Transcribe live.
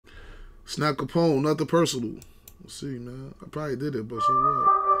It's not Capone, nothing personal. Let's see, man. I probably did it, but so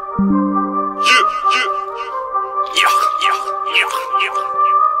what?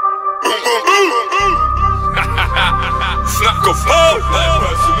 It's not Capone.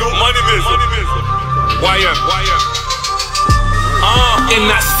 Money business. YM. In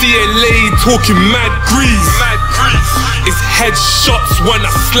that CLA talking mad grease. It's headshots when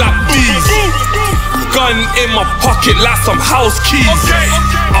I slap these. Gun in my pocket like some house keys.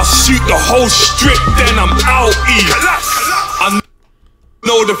 I'll shoot the whole strip, then I'm out east. I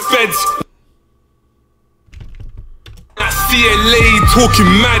know the feds. That CLA talking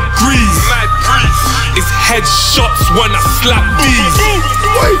mad grease. It's headshots when I slap these.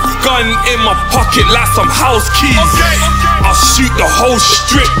 Gun in my pocket like some house keys. I'll shoot the whole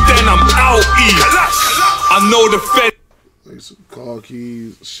strip, then I'm out east. I know the feds. Like some car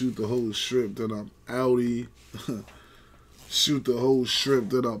keys, shoot the whole strip, then I'm outie. Shoot the whole strip,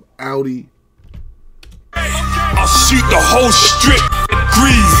 then I'm outie. I'll shoot the whole strip,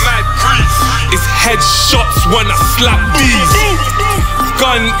 grease. It's headshots when I slap these.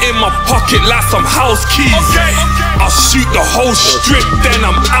 Gun in my pocket like some house keys. I'll shoot the whole strip, then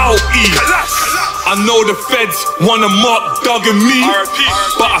I'm out east. I know the feds wanna mark dogging me,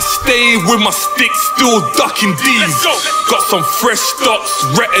 but I stay with my stick, still ducking these. Got some fresh stocks,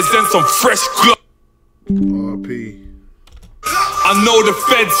 retters and some fresh gloves. RP. I know the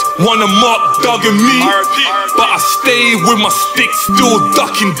feds wanna mark dogging me, but I stay with my stick, still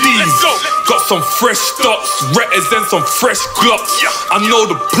ducking these. Got some fresh stocks, retters and some fresh glocks. I know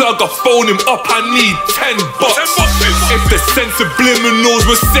the plug, I phone him up, I need 10 bucks. If the sensibliminals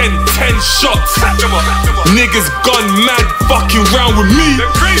will send 10 shots. Niggas gone mad fucking round with me.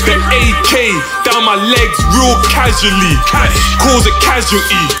 The AK down my legs real casually, cause a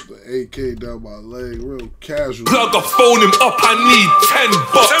casualty. AK down my leg, real casual. Plug, I phone him up, I need 10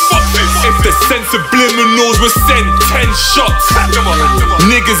 bucks. If the sensibliminals will send 10 shots.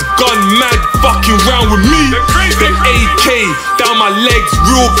 Niggas gone mad fucking round with me. The AK down my legs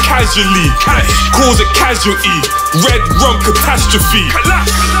real casually, cause a casualty. Red rum catastrophe.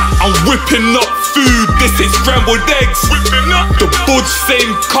 I'm whipping up food, this ain't scrambled eggs. The bud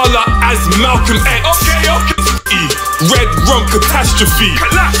same color as Malcolm X. Red rum catastrophe.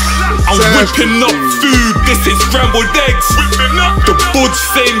 I'm whipping up food, this ain't scrambled eggs. The bud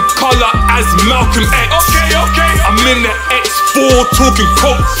same color as Malcolm X. I'm in the X4 talking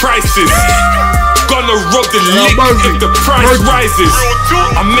coke prices. Gonna rub the lick if the price rises.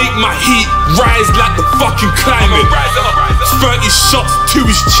 I make my heat rise like the fucking climate. 30 shots to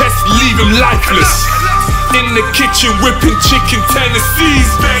his chest, leave him lifeless. In the kitchen whipping chicken Tennessees.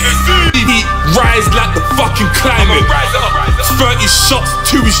 Heat rise like the fucking climate. 30 shots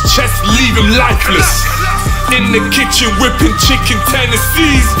to his chest, leave him lifeless. In the kitchen whipping chicken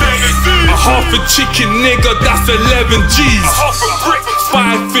Tennessees. A half a chicken nigga, that's 11 G's.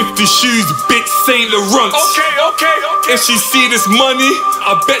 550 shoes, bitch Saint Laurent. If she see this money,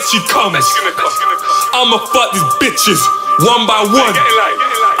 I bet she comes. I'ma fuck these bitches one by one.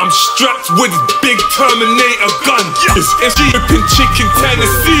 I'm strapped with this big Terminator gun. If she whipping chicken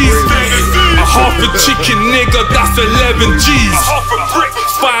Tennessees, a half a chicken nigga, that's 11 G's.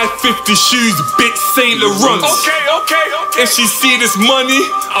 550 shoes, bitch Saint Laurent. If she see this money,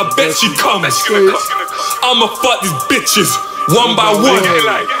 I bet she comes. I'ma fuck these bitches one by one.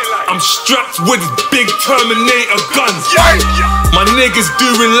 I'm strapped with this big Terminator gun. My niggas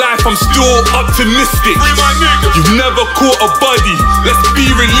doing life, I'm still optimistic. You've never caught a body, let's be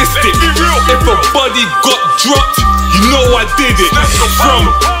realistic. If a body got dropped, you know I did it. From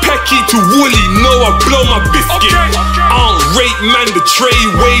Pecky to Woolly, know I blow my biscuit. I don't rate man, the tray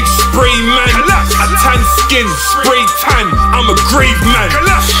wave spray man. I tan skin, spray tan, I'm a grave man.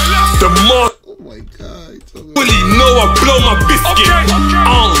 The more Woolly, know I blow my biscuit. I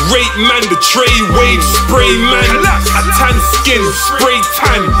don't rate man, the tray wave spray man. I tan skin, spray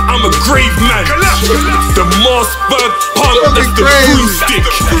tan, I'm a grave man. The Mossberg pump, that's the broomstick.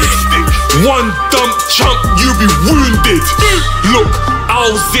 One dump chunk, you be wounded. Look,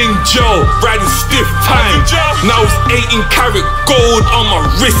 I was in jail, riding stiff time. Now it's 18 karat gold on my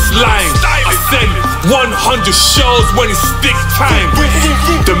wristline. I send 100 shells when it's stick time.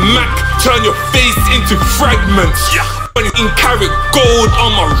 The Mac turn your face into fragments. 18 karat gold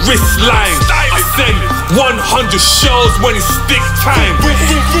on my wristline. I send 100 shells when it's stick time.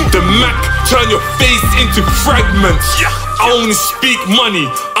 The Mac turn your face into fragments. I only speak money,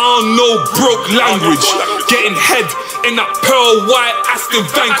 I don't know broke language. Getting head in that pearl white Aston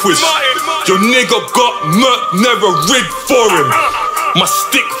Vanquish. Your nigga got murked, never rigged for him. My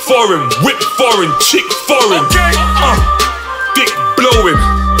stick for him, whip for him, chick for him. Dick blowing,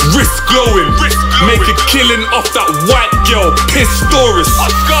 wrist glowing. Make a killing off that white girl, Pistorius.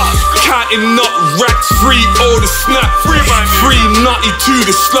 Counting up racks, free all the snap. Free nutty too,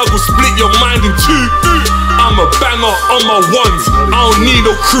 the slug will split your mind in two. I'm a banger on my ones, I don't need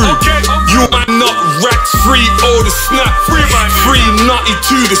no crew. You might not racks, free all the snap. Free nutty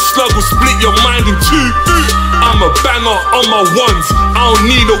too, the slug will split your mind in two. I'm a banger on my ones, I don't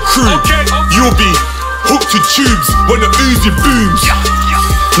need no crew. You'll be hooked to tubes when the Uzi booms.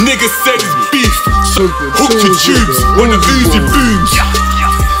 Niggas said it's beef, so hooked to tubes when the Uzi booms.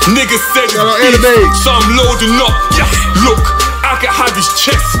 Niggas said it's beef, so I'm loading up. Look, I can have his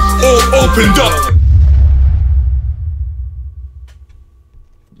chest all opened up.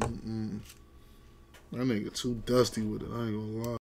 That nigga too dusty with it, I ain't gonna lie.